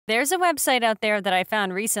There's a website out there that I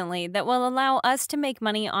found recently that will allow us to make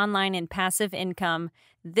money online in passive income.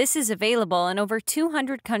 This is available in over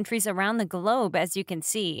 200 countries around the globe, as you can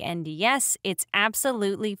see, and yes, it's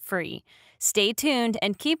absolutely free. Stay tuned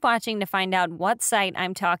and keep watching to find out what site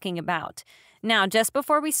I'm talking about. Now, just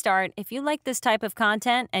before we start, if you like this type of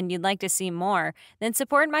content and you'd like to see more, then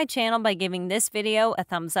support my channel by giving this video a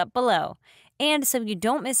thumbs up below. And so you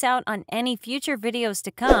don't miss out on any future videos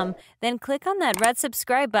to come, then click on that red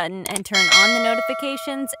subscribe button and turn on the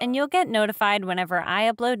notifications and you'll get notified whenever I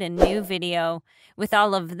upload a new video. With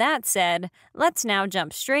all of that said, let's now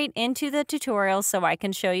jump straight into the tutorial so I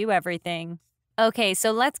can show you everything. Okay,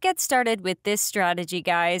 so let's get started with this strategy,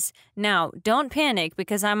 guys. Now, don't panic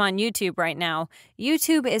because I'm on YouTube right now.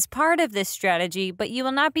 YouTube is part of this strategy, but you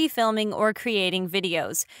will not be filming or creating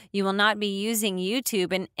videos. You will not be using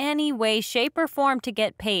YouTube in any way, shape, or form to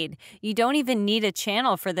get paid. You don't even need a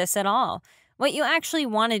channel for this at all. What you actually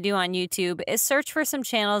want to do on YouTube is search for some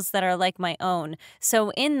channels that are like my own,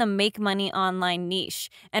 so in the Make Money Online niche,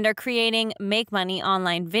 and are creating Make Money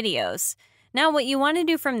Online videos. Now, what you want to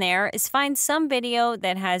do from there is find some video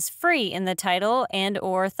that has free in the title and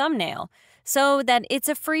or thumbnail so that it's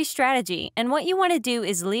a free strategy. And what you want to do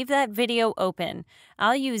is leave that video open.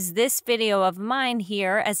 I'll use this video of mine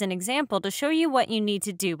here as an example to show you what you need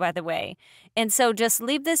to do, by the way. And so just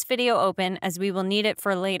leave this video open as we will need it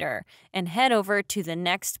for later and head over to the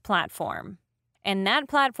next platform. And that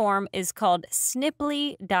platform is called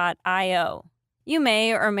Sniply.io. You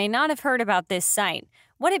may or may not have heard about this site.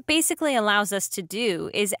 What it basically allows us to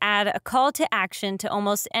do is add a call to action to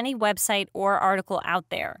almost any website or article out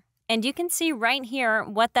there. And you can see right here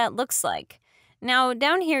what that looks like. Now,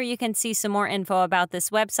 down here you can see some more info about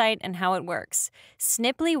this website and how it works.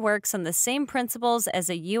 Sniply works on the same principles as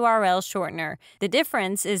a URL shortener. The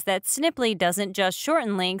difference is that Sniply doesn't just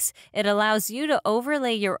shorten links, it allows you to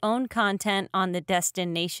overlay your own content on the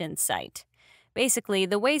destination site. Basically,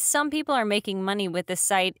 the way some people are making money with this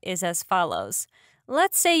site is as follows.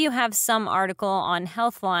 Let's say you have some article on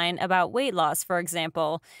Healthline about weight loss, for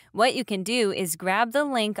example. What you can do is grab the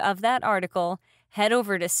link of that article, head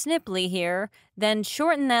over to Sniply here, then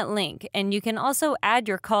shorten that link, and you can also add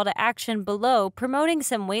your call to action below promoting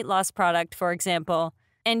some weight loss product, for example.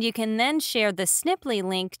 And you can then share the Sniply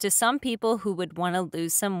link to some people who would want to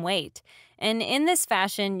lose some weight. And in this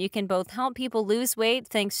fashion, you can both help people lose weight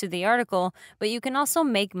thanks to the article, but you can also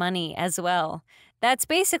make money as well. That's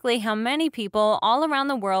basically how many people all around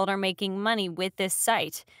the world are making money with this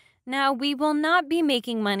site. Now, we will not be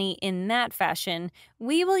making money in that fashion.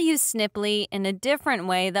 We will use Sniply in a different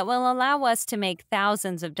way that will allow us to make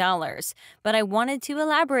thousands of dollars. But I wanted to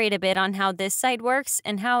elaborate a bit on how this site works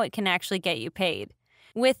and how it can actually get you paid.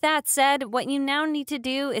 With that said, what you now need to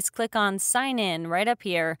do is click on Sign In right up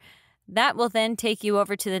here. That will then take you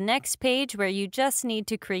over to the next page where you just need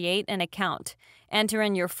to create an account. Enter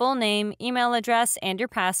in your full name, email address, and your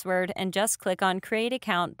password, and just click on Create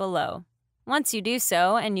Account below. Once you do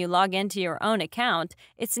so and you log into your own account,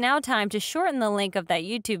 it's now time to shorten the link of that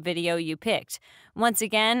YouTube video you picked. Once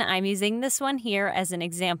again, I'm using this one here as an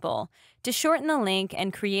example. To shorten the link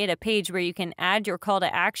and create a page where you can add your call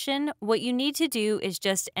to action, what you need to do is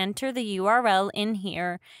just enter the URL in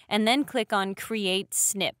here and then click on Create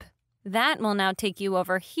Snip. That will now take you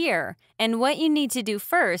over here, and what you need to do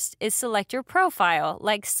first is select your profile,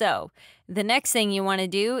 like so. The next thing you want to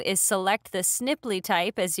do is select the Sniply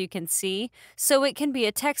type, as you can see, so it can be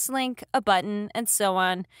a text link, a button, and so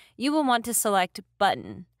on. You will want to select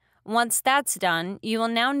Button. Once that's done, you will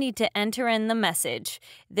now need to enter in the message.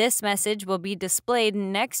 This message will be displayed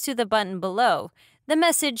next to the button below. The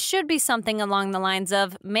message should be something along the lines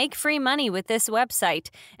of, make free money with this website,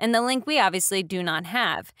 and the link we obviously do not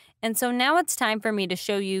have. And so now it's time for me to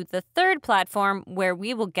show you the third platform where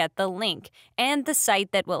we will get the link, and the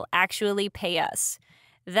site that will actually pay us.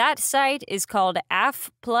 That site is called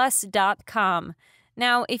affplus.com.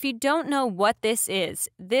 Now, if you don't know what this is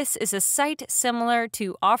a site similar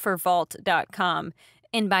to offervault.com.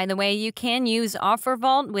 And by the way, you can use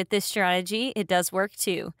OfferVault with this strategy, it does work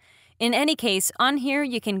too. In any case, on here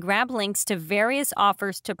you can grab links to various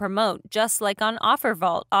offers to promote, just like on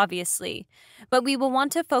OfferVault, obviously. But we will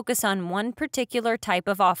want to focus on one particular type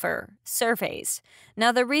of offer, surveys.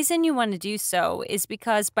 Now, the reason you want to do so is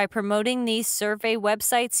because by promoting these survey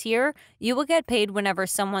websites here, you will get paid whenever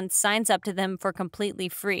someone signs up to them for completely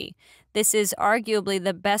free. This is arguably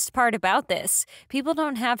the best part about this. People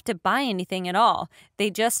don't have to buy anything at all. They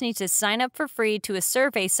just need to sign up for free to a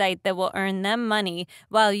survey site that will earn them money,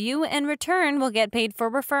 while you in return will get paid for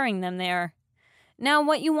referring them there. Now,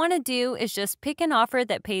 what you want to do is just pick an offer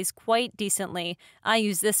that pays quite decently. I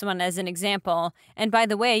use this one as an example. And by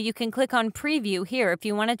the way, you can click on Preview here if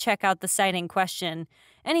you want to check out the site in question.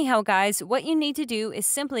 Anyhow, guys, what you need to do is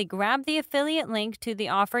simply grab the affiliate link to the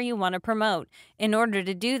offer you want to promote. In order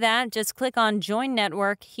to do that, just click on Join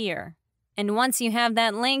Network here. And once you have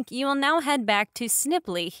that link, you will now head back to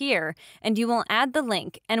Sniply here, and you will add the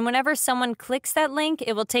link. And whenever someone clicks that link,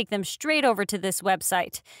 it will take them straight over to this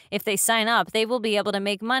website. If they sign up, they will be able to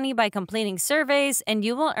make money by completing surveys, and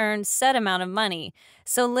you will earn set amount of money.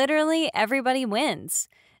 So literally, everybody wins.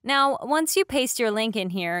 Now, once you paste your link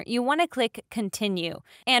in here, you want to click Continue.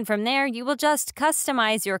 And from there, you will just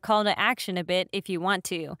customize your call to action a bit if you want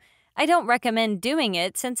to. I don't recommend doing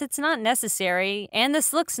it since it's not necessary, and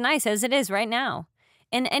this looks nice as it is right now.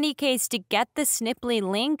 In any case, to get the Sniply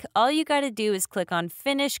link, all you gotta do is click on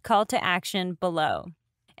Finish Call to Action below.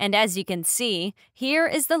 And as you can see, here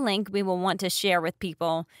is the link we will want to share with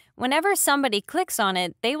people. Whenever somebody clicks on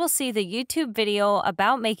it, they will see the YouTube video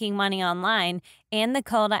about making money online and the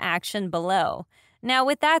call to action below. Now,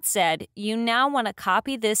 with that said, you now want to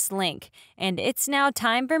copy this link, and it's now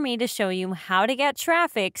time for me to show you how to get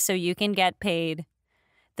traffic so you can get paid.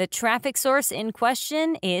 The traffic source in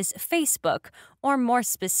question is Facebook, or more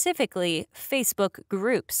specifically, Facebook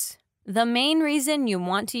groups. The main reason you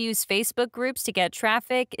want to use Facebook groups to get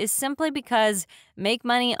traffic is simply because Make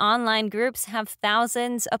Money Online groups have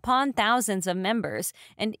thousands upon thousands of members,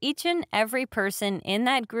 and each and every person in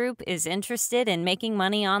that group is interested in making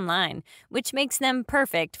money online, which makes them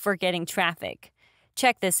perfect for getting traffic.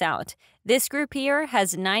 Check this out. This group here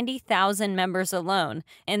has 90,000 members alone,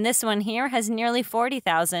 and this one here has nearly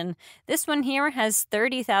 40,000. This one here has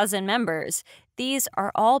 30,000 members. These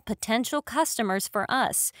are all potential customers for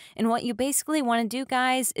us, and what you basically want to do,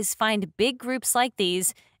 guys, is find big groups like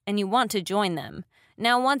these, and you want to join them.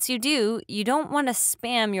 Now, once you do, you don't want to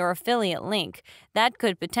spam your affiliate link. That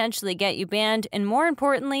could potentially get you banned, and more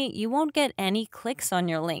importantly, you won't get any clicks on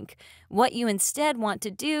your link. What you instead want to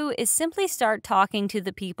do is simply start talking to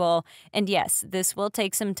the people, and yes, this will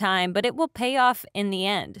take some time, but it will pay off in the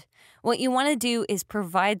end. What you want to do is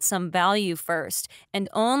provide some value first, and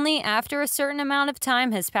only after a certain amount of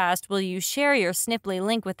time has passed will you share your Sniply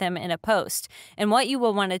link with them in a post. And what you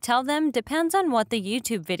will want to tell them depends on what the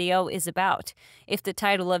YouTube video is about. If the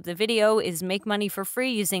title of the video is Make Money for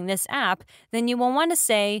Free Using This App, then you will want to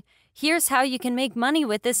say, here's how you can make money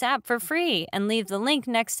with this app for free, and leave the link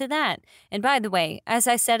next to that. And by the way, as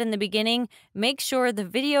I said in the beginning, make sure the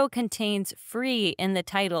video contains free in the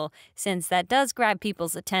title, since that does grab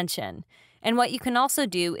people's attention. And what you can also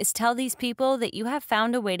do is tell these people that you have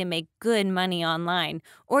found a way to make good money online.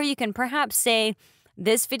 Or you can perhaps say,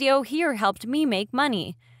 this video here helped me make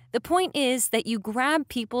money. The point is that you grab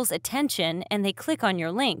people's attention and they click on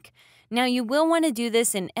your link. Now, you will want to do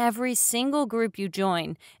this in every single group you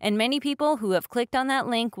join, and many people who have clicked on that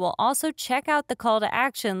link will also check out the call to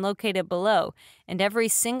action located below, and every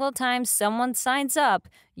single time someone signs up,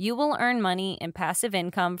 you will earn money and passive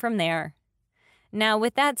income from there. Now,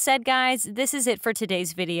 with that said, guys, this is it for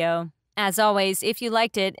today's video. As always, if you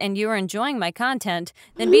liked it and you're enjoying my content,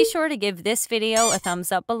 then be sure to give this video a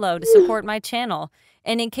thumbs up below to support my channel.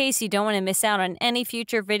 And in case you don't want to miss out on any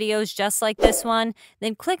future videos just like this one,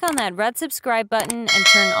 then click on that red subscribe button and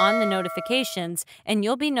turn on the notifications, and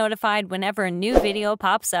you'll be notified whenever a new video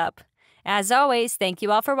pops up. As always, thank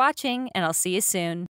you all for watching, and I'll see you soon.